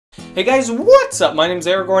Hey guys, what's up? My name's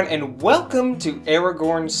Erigorn and welcome to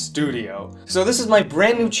Erigorn Studio. So this is my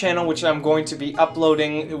brand new channel which I'm going to be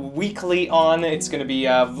uploading weekly on. It's going to be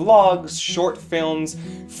vlogs, short films,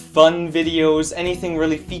 fun videos, anything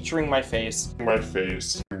really featuring my face. My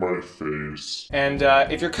face. And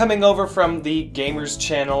if you're coming over from the Gamers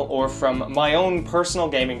channel or from my own personal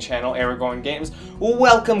gaming channel, Erigorn Games,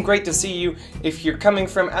 welcome, great to see you. If you're coming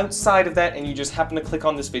from outside of that and you just happen to click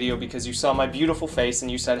on this video because you saw my beautiful face and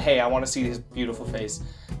you said, hey, I want to see his beautiful face,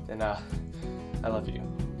 then I love you.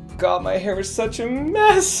 God, my hair is such a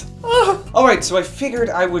mess. Alright, so I figured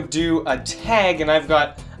I would do a tag, and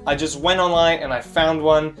I just went online and I found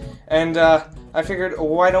one, and I figured,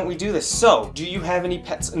 why don't we do this? So, do you have any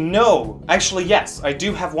pets? No! Actually, yes, I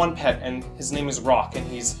do have one pet, and his name is Rock, and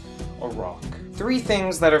he's a rock. 3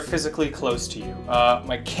 things that are physically close to you.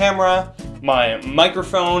 My camera, my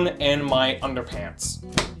microphone, and my underpants.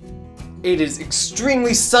 It is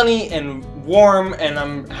extremely sunny and warm, and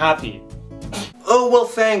I'm happy. Oh, well,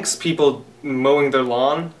 thanks, people mowing their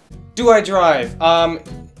lawn. Do I drive?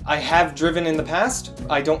 I have driven in the past.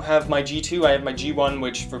 I don't have my G2, I have my G1,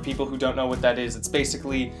 which, for people who don't know what that is, it's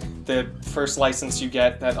basically the first license you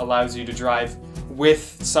get that allows you to drive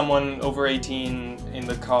with someone over 18 in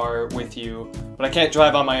the car with you. But I can't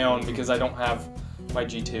drive on my own because I don't have my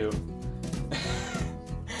G2.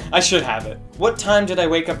 I should have it. What time did I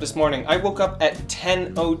wake up this morning? I woke up at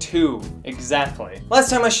 10:02, exactly. Last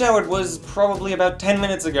time I showered was probably about 10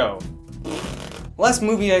 minutes ago. Last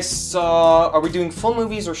movie I saw, are we doing full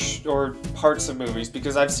movies or parts of movies?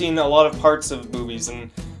 Because I've seen a lot of parts of movies,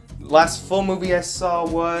 and last full movie I saw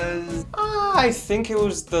was, I think it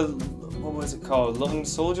was what was it called? Lone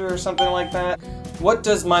Soldier or something like that? What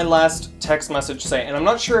does my last text message say? And I'm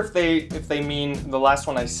not sure if they mean the last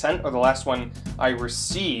one I sent or the last one I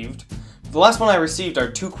received. The last one I received are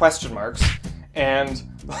 2 question marks, and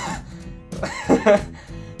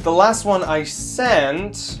the last one I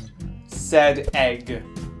sent said egg.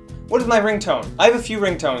 What is my ringtone? I have a few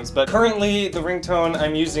ringtones, but currently the ringtone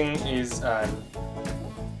I'm using is The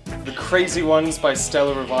Crazy Ones by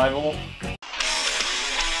Stellar Revival.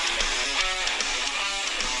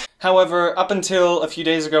 However, up until a few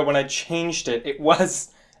days ago when I changed it, it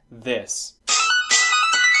was this.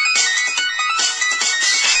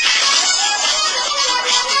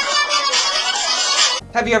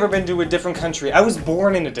 Have you ever been to a different country? I was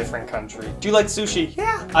born in a different country. Do you like sushi?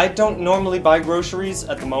 Yeah. I don't normally buy groceries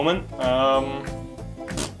at the moment.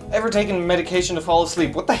 Ever taken medication to fall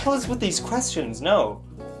asleep? What the hell is with these questions? No.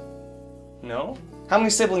 No? How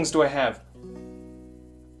many siblings do I have?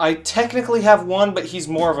 I technically have one, but he's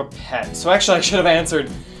more of a pet. So actually I should have answered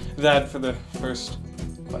that for the first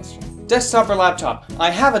question. Desktop or laptop? I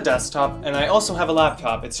have a desktop, and I also have a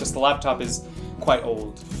laptop. It's just the laptop is quite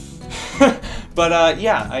old. But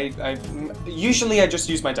yeah, usually I just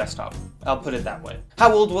use my desktop. I'll put it that way.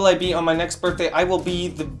 How old will I be on my next birthday? I will be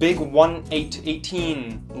the big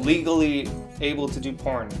 18, legally able to do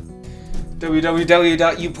porn.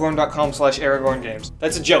 www.youporn.com/ErigornGames.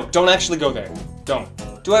 That's a joke. Don't actually go there. Don't.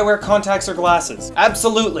 Do I wear contacts or glasses?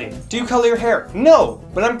 Absolutely. Do you color your hair? No,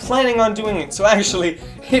 but I'm planning on doing it. So actually,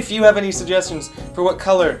 if you have any suggestions for what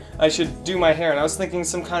color I should do my hair, and I was thinking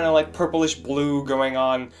some kind of like purplish blue going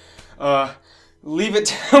on, leave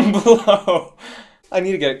it down below. I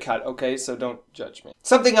need to get it cut, okay? So don't judge me.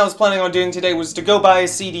 Something I was planning on doing today was to go buy a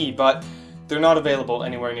CD, but they're not available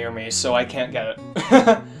anywhere near me, so I can't get it.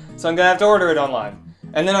 So I'm gonna have to order it online.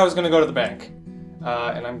 And then I was gonna go to the bank.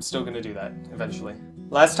 And I'm still gonna do that, eventually.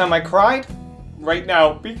 Last time I cried? Right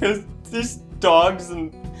now, because these dogs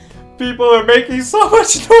and people are making so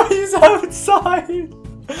much noise outside.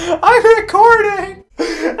 I'm recording!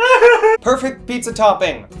 Perfect pizza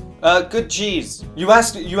topping. Good cheese. You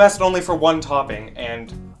asked only for one topping,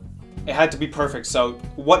 and it had to be perfect, so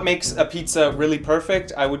what makes a pizza really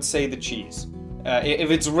perfect? I would say the cheese.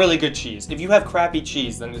 If it's really good cheese. If you have crappy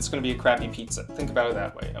cheese, then it's gonna be a crappy pizza. Think about it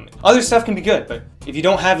that way. I mean, other stuff can be good, but if you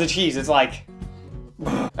don't have the cheese, it's like...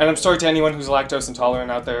 And I'm sorry to anyone who's lactose intolerant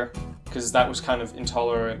out there, because that was kind of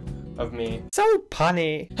intolerant of me. So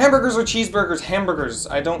punny. Hamburgers or cheeseburgers? Hamburgers.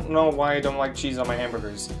 I don't know why I don't like cheese on my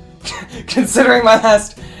hamburgers. Considering my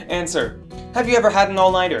last answer. Have you ever had an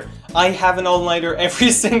all-nighter? I have an all-nighter every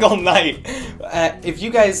single night. If you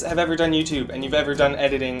guys have ever done YouTube and you've ever done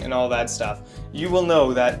editing and all that stuff, you will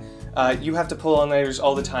know that you have to pull all-nighters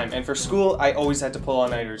all the time. And for school, I always had to pull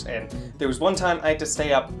all-nighters. And there was one time I had to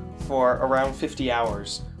stay up for around 50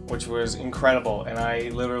 hours, which was incredible. And I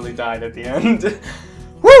literally died at the end.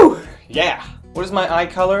 Woo! Yeah! What is my eye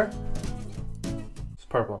color? It's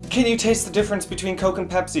purple. Can you taste the difference between Coke and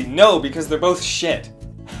Pepsi? No, because they're both shit.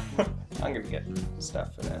 I'm gonna get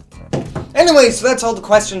stuff for that. Anyway, so that's all the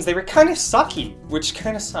questions. They were kind of sucky, which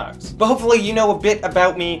kind of sucks. But hopefully you know a bit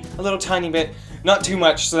about me, a little tiny bit, not too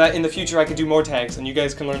much, so that in the future I can do more tags and you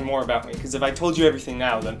guys can learn more about me. Because if I told you everything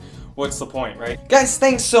now, then what's the point, right? Guys,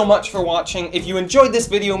 thanks so much for watching. If you enjoyed this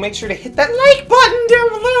video, make sure to hit that like button down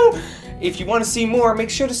below. If you want to see more,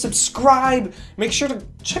 make sure to subscribe. Make sure to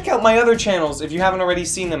check out my other channels if you haven't already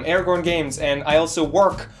seen them, Erigorn Games, and I also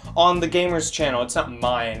work on the Gamers channel. It's not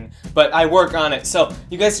mine, but I work on it. So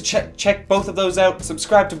you guys check both of those out,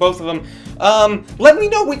 subscribe to both of them. Let me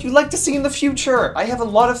know what you'd like to see in the future. I have a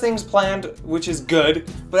lot of things planned, which is good,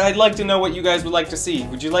 but I'd like to know what you guys would like to see.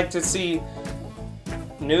 Would you like to see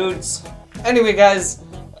nudes? Anyway, guys,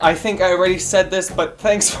 I think I already said this, but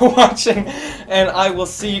thanks for watching, and I will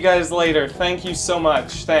see you guys later. Thank you so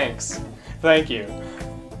much. Thanks. Thank you.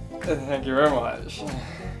 Thank you very much.